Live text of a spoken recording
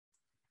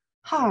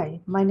Hi,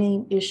 my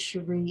name is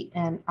Cherie,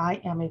 and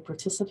I am a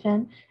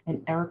participant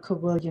in Erica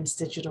Williams'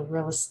 digital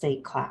real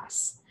estate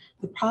class.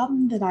 The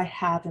problem that I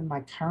have in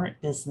my current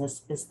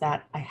business is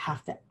that I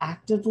have to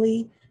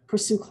actively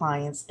pursue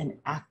clients and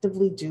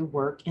actively do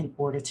work in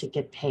order to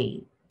get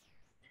paid.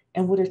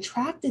 And what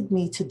attracted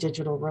me to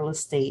digital real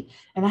estate,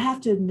 and I have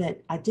to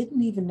admit, I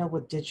didn't even know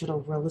what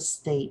digital real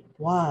estate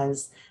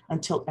was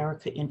until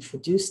Erica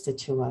introduced it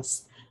to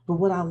us. But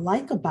what I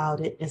like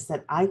about it is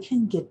that I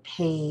can get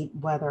paid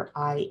whether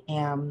I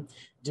am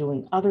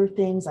doing other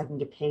things. I can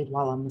get paid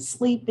while I'm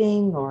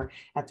sleeping or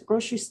at the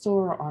grocery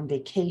store or on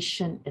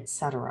vacation,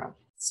 etc.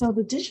 So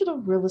the digital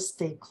real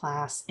estate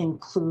class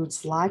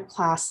includes live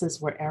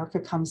classes where Erica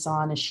comes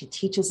on and she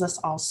teaches us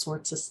all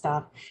sorts of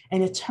stuff,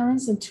 and it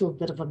turns into a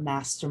bit of a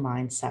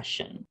mastermind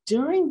session.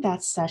 During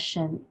that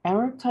session,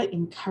 Erica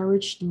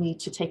encouraged me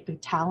to take the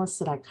talents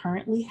that I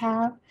currently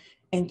have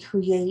and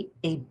create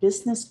a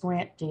business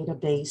grant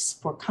database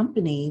for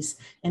companies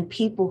and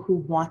people who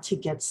want to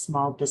get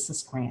small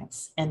business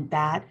grants. And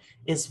that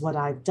is what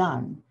I've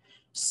done.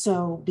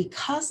 So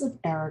because of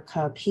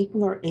Erica,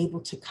 people are able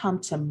to come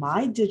to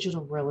my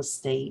digital real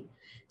estate,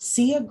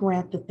 see a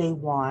grant that they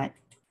want,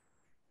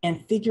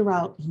 and figure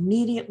out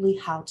immediately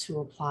how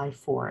to apply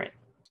for it.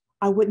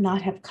 I would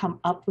not have come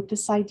up with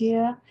this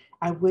idea.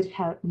 I would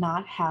have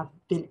not have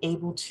been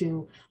able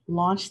to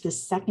launch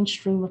this second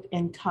stream of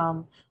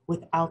income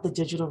without the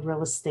digital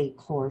real estate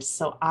course.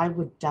 So I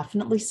would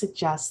definitely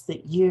suggest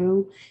that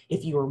you,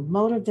 if you are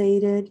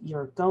motivated,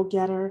 you're a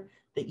go-getter,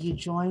 that you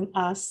join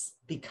us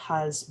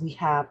because we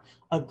have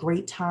a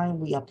great time,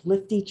 we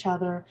uplift each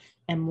other,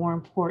 and more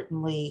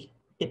importantly,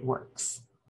 it works.